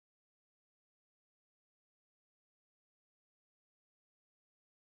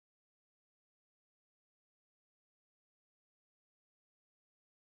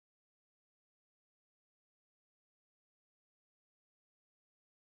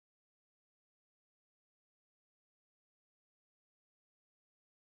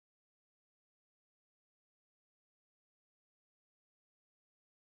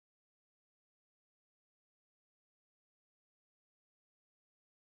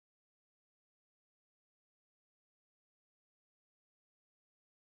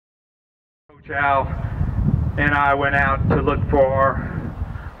Coach Al and I went out to look for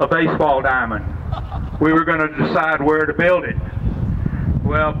a baseball diamond. We were going to decide where to build it.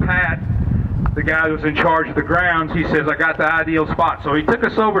 Well, Pat, the guy who was in charge of the grounds, he says, I got the ideal spot. So he took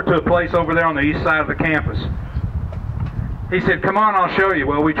us over to a place over there on the east side of the campus. He said, come on, I'll show you.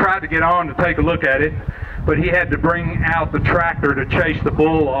 Well, we tried to get on to take a look at it, but he had to bring out the tractor to chase the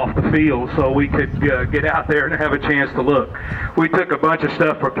bull off the field so we could get out there and have a chance to look. We took a bunch of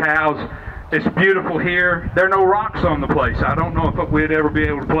stuff for cows. It's beautiful here. There are no rocks on the place. I don't know if we'd ever be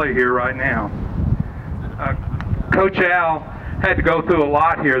able to play here right now. Coach Al had to go through a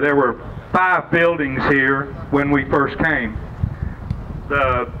lot here. There were 5 buildings here when we first came.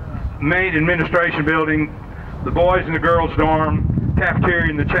 The main administration building, the boys and the girls dorm, cafeteria,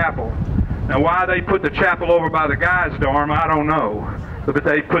 and the chapel. Now why they put the chapel over by the guys dorm, I don't know. But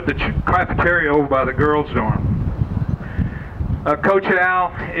they put the cafeteria over by the girls dorm. Coach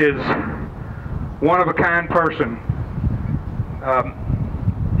Al is one-of-a-kind person.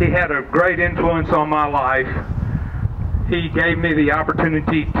 He had a great influence on my life. He gave me the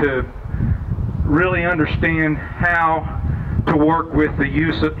opportunity to really understand how to work with the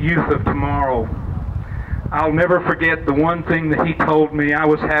youth of tomorrow. I'll never forget the one thing that he told me. I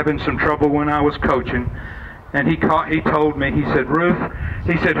was having some trouble when I was coaching, and he told me, he said, Ruth,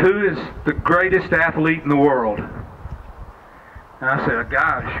 he said, who is the greatest athlete in the world? And I said,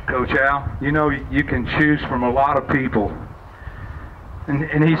 gosh, Coach Al, you know, you can choose from a lot of people.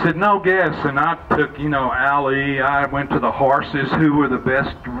 And he said, no guess. And I took, you know, Allie, I went to the horses who were the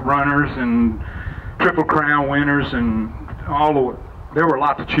best runners and Triple Crown winners and there were a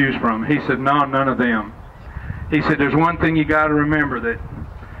lot to choose from. He said, no, none of them. He said, there's one thing you got to remember, that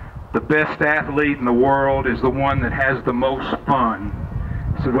the best athlete in the world is the one that has the most fun.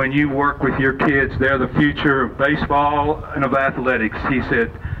 So when you work with your kids, they're the future of baseball and of athletics. He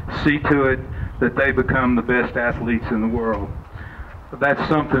said, see to it that they become the best athletes in the world. But that's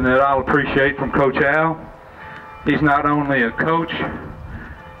something that I'll appreciate from Coach Al. He's not only a coach,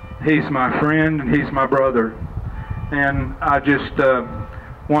 he's my friend and he's my brother. And I just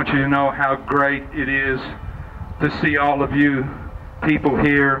want you to know how great it is to see all of you people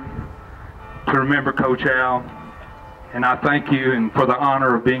here to remember Coach Al. And I thank you and for the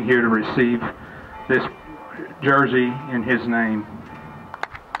honor of being here to receive this jersey in his name.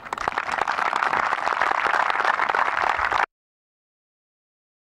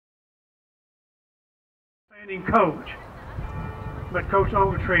 Outstanding coach, but Coach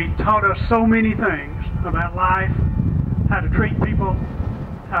Ogletree taught us so many things about life, how to treat people,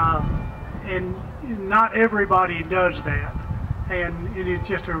 and not everybody does that. And it is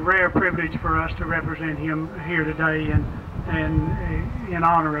just a rare privilege for us to represent him here today and in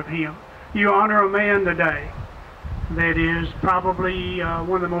honor of him. You honor a man today that is probably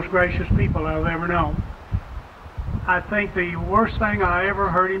one of the most gracious people I've ever known. I think the worst thing I ever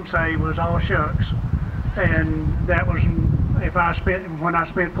heard him say was, "Oh shucks," and that was when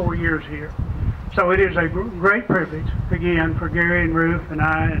I spent 4 years here. So it is a great privilege, again, for Gary and Ruth and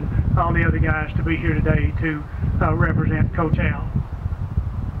I and all the other guys to be here today to represent Coach Al.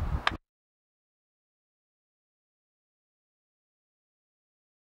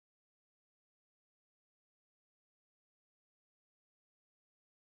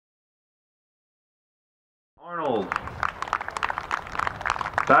 Arnold.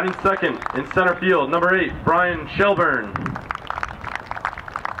 Batting second in center field, number 8, Brian Shelburne.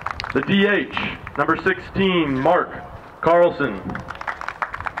 The DH, number 16, Mark Carlson.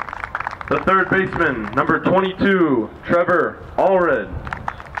 The third baseman, number 22, Trevor Allred.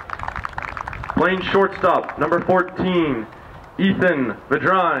 Playing shortstop, number 14, Ethan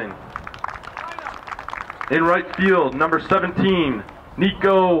Vedrine. In right field, number 17,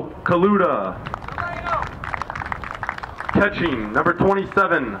 Nico Kaluta. Catching, number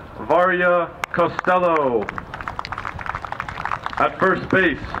 27, Varia Costello. At first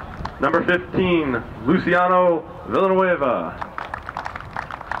base, number 15, Luciano Villanueva.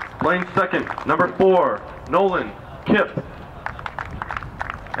 Playing second, number 4, Nolan Kipp.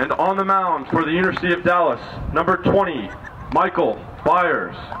 And on the mound for the University of Dallas, number 20, Michael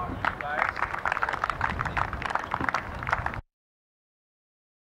Byers.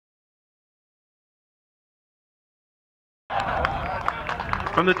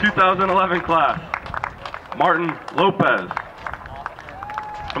 From the 2011 class, Martin Lopez.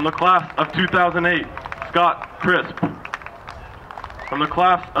 From the class of 2008, Scott Crisp. From the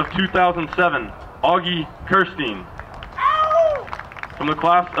class of 2007, Augie Kirstein. From the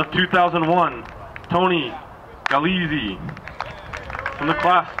class of 2001, Tony Galizzi. From the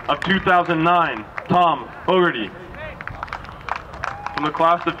class of 2009, Tom Fogarty. From the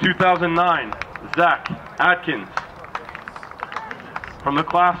class of 2009, Zach Atkins. From the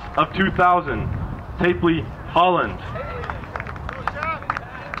class of 2000, Tapley Holland.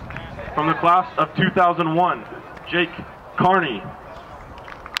 From the class of 2001, Jake Carney.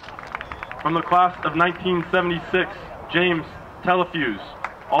 From the class of 1976, James Telefuse,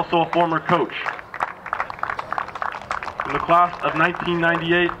 also a former coach. From the class of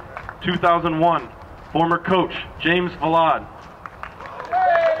 1998-2001, former coach James Valad.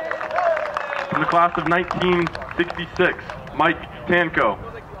 From the class of 1966, Mike Tanko.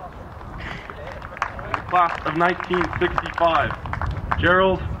 From the class of 1965,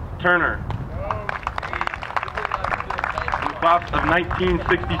 Gerald Turner. From the class of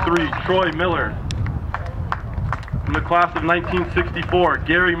 1963, Troy Miller. From the class of 1964,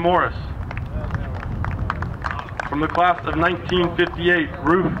 Gary Morris. From the class of 1958,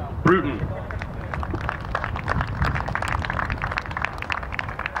 Ruth Bruton.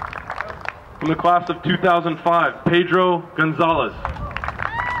 From the class of 2005, Pedro Gonzalez.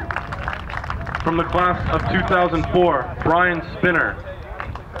 From the class of 2004, Brian Spinner.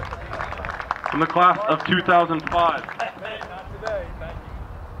 From the class of 2005,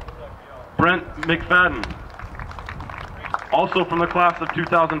 Brent McFadden. Also from the class of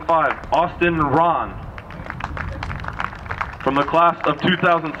 2005, Austin Ron. From the class of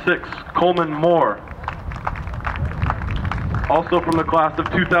 2006, Coleman Moore. Also from the class of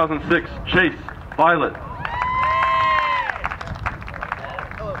 2006, Chase Violet.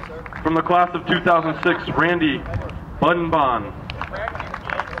 From the class of 2006, Randy Buddenbon.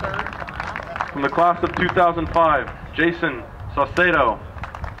 From the class of 2005, Jason Saucedo.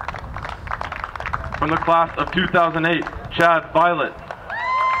 From the class of 2008, Chad Violet.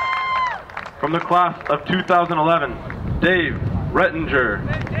 From the class of 2011, Dave Rettinger.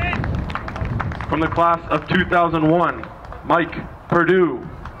 From the class of 2001, Mike Perdue.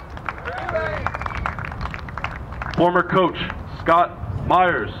 Former coach Scott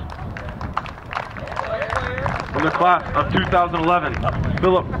Myers. From the class of 2011,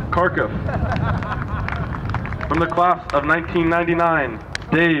 Philip Karkoff. From the class of 1999,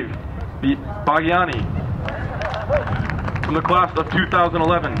 Dave Bagiani. From the class of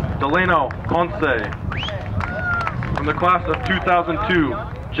 2011, Delano Ponce. From the class of 2002,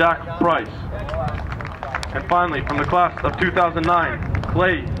 Jack Price. And finally, from the class of 2009,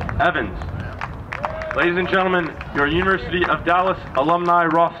 Clay Evans. Ladies and gentlemen, your University of Dallas alumni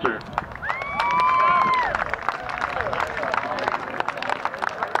roster.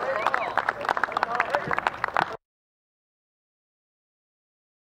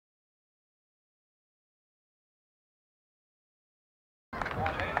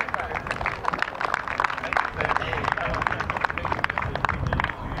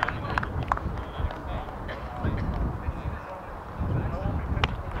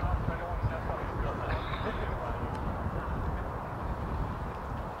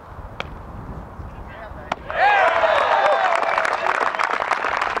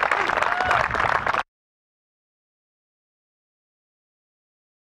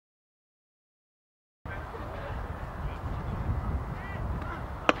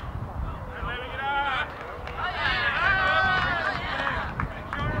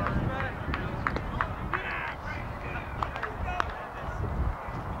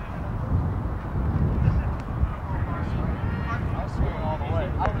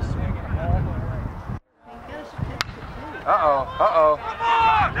 Uh-oh, uh-oh.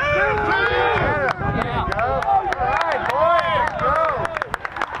 There you go. All right, boys, go.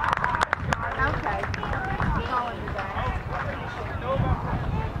 Okay.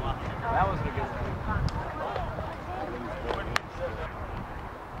 That was a good one.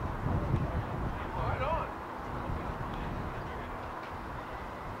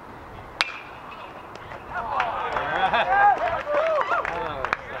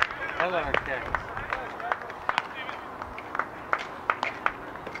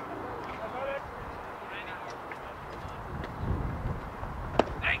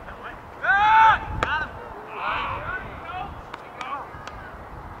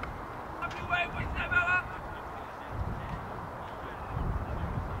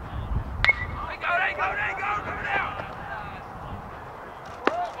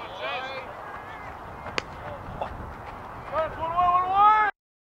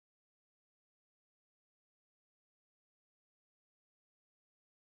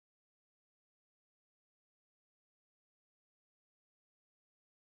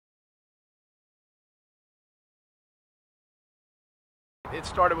 It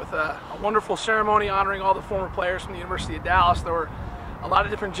started with a wonderful ceremony honoring all the former players from the University of Dallas. There were a lot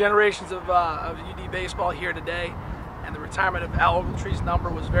of different generations of UD baseball here today. and the retirement of Al Ogletree's number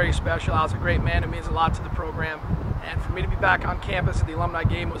was very special. Al's a great man who means a lot to the program. And for me to be back on campus at the Alumni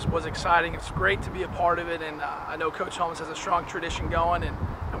Game was exciting. It's great to be a part of it, and I know Coach Holmes has a strong tradition going, and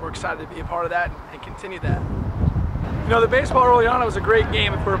we're excited to be a part of that and continue that. You know, the baseball early on, it was a great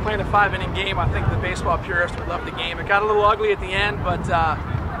game. If we were playing a 5-inning game, I think the baseball purists would love the game. It got a little ugly at the end, but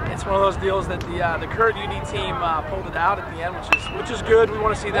it's one of those deals that the current UD team pulled it out at the end, which is good. We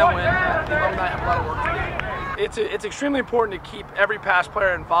want to see them win. The alumni have a lot of work to do. It's extremely important to keep every past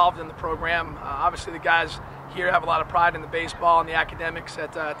player involved in the program. Obviously, the guys here have a lot of pride in the baseball and the academics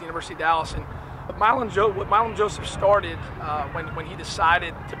at the University of Dallas. And what Mylon Joseph started when he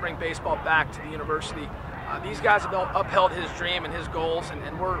decided to bring baseball back to the university, these guys have upheld his dream and his goals,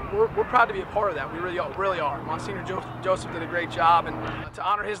 and we're proud to be a part of that. We really are. Monsignor Joseph did a great job, and to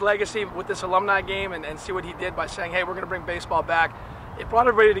honor his legacy with this alumni game and see what he did by saying, hey, we're going to bring baseball back, it brought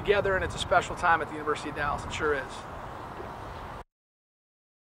everybody together, and it's a special time at the University of Dallas. It sure is.